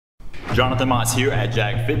Jonathan Mott's here at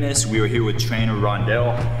Jack Fitness. We are here with trainer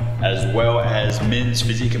Rondel, as well as men's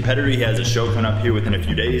physique competitor. He has a show coming up here within a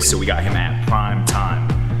few days, so we got him at prime time.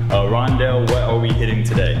 Rondel, what are we hitting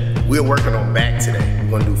today? We're working on back today.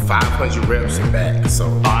 We're gonna do 500 reps in back. So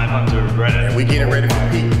 500 reps. And we're getting ready for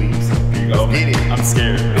peak weeks. Here you go. Let's get it. I'm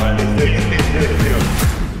scared.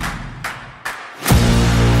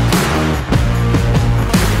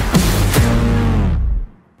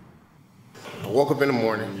 I woke up in the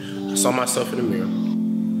morning, I saw myself in the mirror,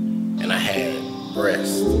 and I had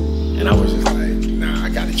breasts. And I was just like, nah, I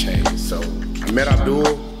gotta change. So I met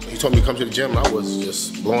Abdul, he told me to come to the gym, and I was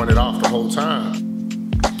just blowing it off the whole time.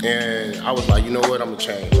 And I was like, you know what, I'm gonna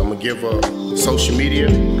change. I'm gonna give up social media,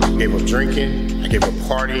 I gave up drinking, I gave up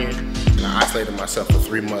partying, and I isolated myself for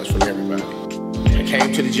 3 months from everybody. I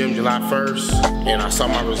came to the gym July 1st, and I saw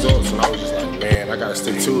my results, and I was just like, man, I gotta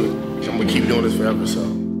stick to it. I'm gonna keep doing this forever, so.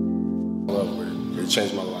 I love it. It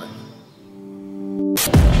changed my life.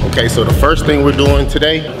 Okay, so the first thing we're doing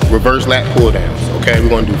today, reverse lat pull downs. Okay, we're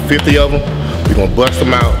gonna do 50 of them. We're gonna bust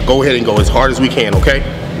them out. Go ahead and go as hard as we can, okay?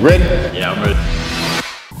 Ready? Yeah, I'm ready.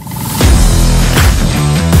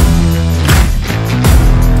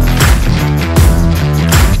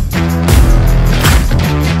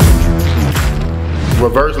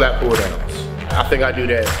 Reverse lat pull downs. I think I do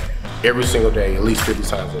that every single day, at least 50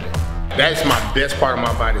 times a day. That's my best part of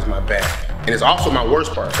my body, is my back. And it's also my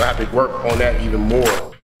worst part, so I have to work on that even more.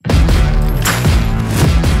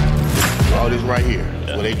 All this right here,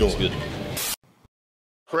 yeah, what they doing. Good.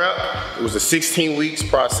 Prep, it was a 16 weeks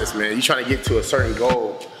process, man. You trying to get to a certain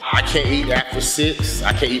goal. I can't eat after 6,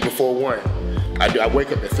 I can't eat before 1. I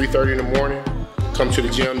wake up at 3:30 in the morning, come to the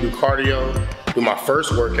gym, do cardio, do my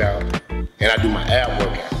first workout, and I do my ab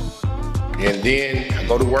workout. And then I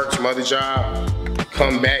go to work, some other job,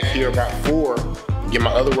 come back here about 4, get my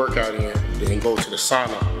other workout in, then go to the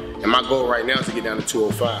sauna. And my goal right now is to get down to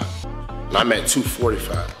 205. And I'm at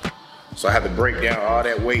 245. So I have to break down all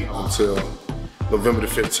that weight until November the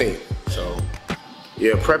 15th. So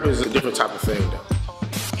yeah, prep is a different type of thing though.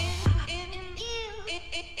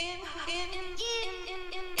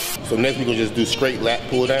 So next we're gonna just do straight lat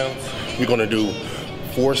pull downs. We're gonna do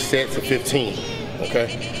 4 sets of 15,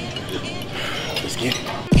 okay? Let's get it.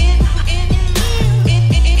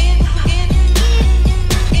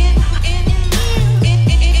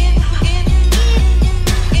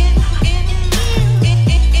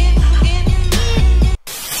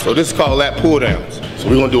 So this is called lat pull downs. So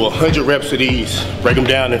we're gonna do 100 reps of these, break them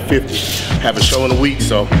down in 50. Have a show in a week,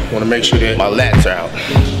 so I wanna make sure that my lats are out,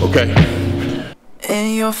 okay?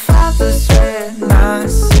 In your father's red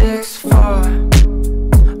 964,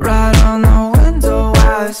 right on the window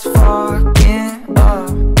while it's fogging up.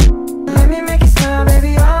 Let me make you smile,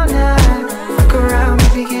 baby, all night. Fuck around,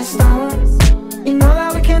 maybe get stoned. You know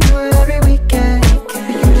that we can do it every weekend.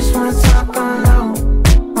 You just wanna talk on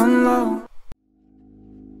low, on low.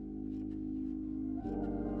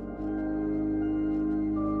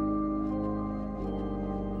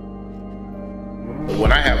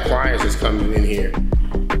 When I have clients that's coming in here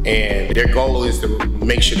and their goal is to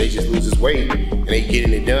make sure they just lose this weight and they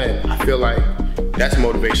getting it done, I feel like that's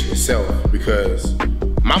motivation itself, because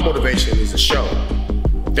my motivation is a show.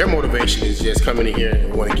 Their motivation is just coming in here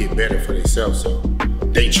and want to get better for themselves, so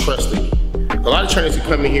they trust me. A lot of trainers can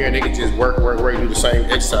come in here and they can just work, do the same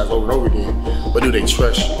exercise over and over again, but do they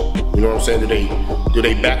trust you? You know what I'm saying? Do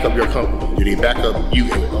they back up your company? Do they back up you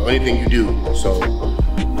or anything you do? So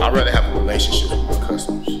I'd rather have a relationship with my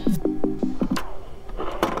customers.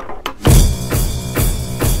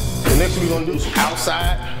 So next we're gonna do some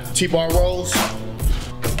outside T-bar rolls.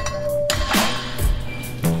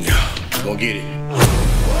 Yeah, we're gonna get it.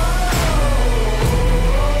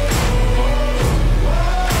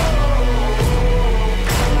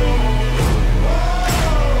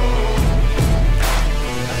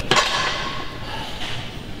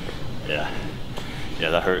 Yeah,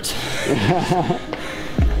 that hurts.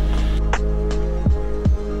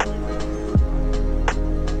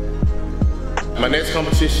 My next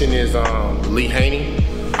competition is Lee Haney.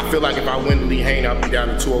 I feel like if I win Lee Haney, I'll be down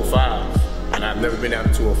to 205. And I've never been down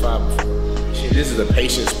to 205 before. Shit, this is a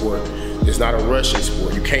patient sport. It's not a rushing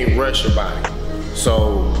sport. You can't rush your body.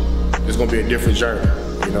 So it's gonna be a different journey,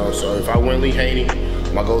 you know? So if I win Lee Haney,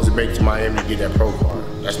 my goal is to make it to Miami to get that pro card.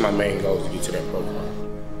 That's my main goal, is to get to that pro card.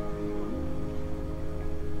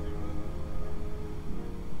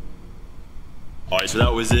 All right, so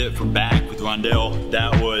that was it for Back with Rondel.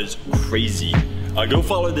 That was crazy. Go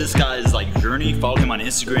follow this guy's journey. Follow him on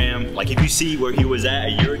Instagram. If you see where he was at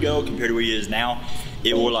a year ago compared to where he is now,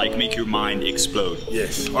 it will like make your mind explode.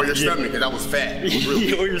 Yes, or your stomach, because I was fat.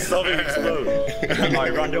 Really. Or your stomach explode. All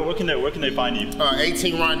right, Rondel, where can they find you?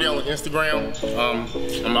 18 Rondel on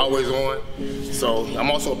Instagram. I'm always on. So I'm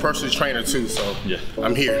also a personal trainer too. So yeah,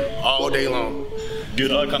 I'm here all day long.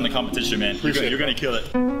 Good luck on the competition, man. You're gonna kill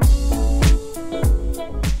it.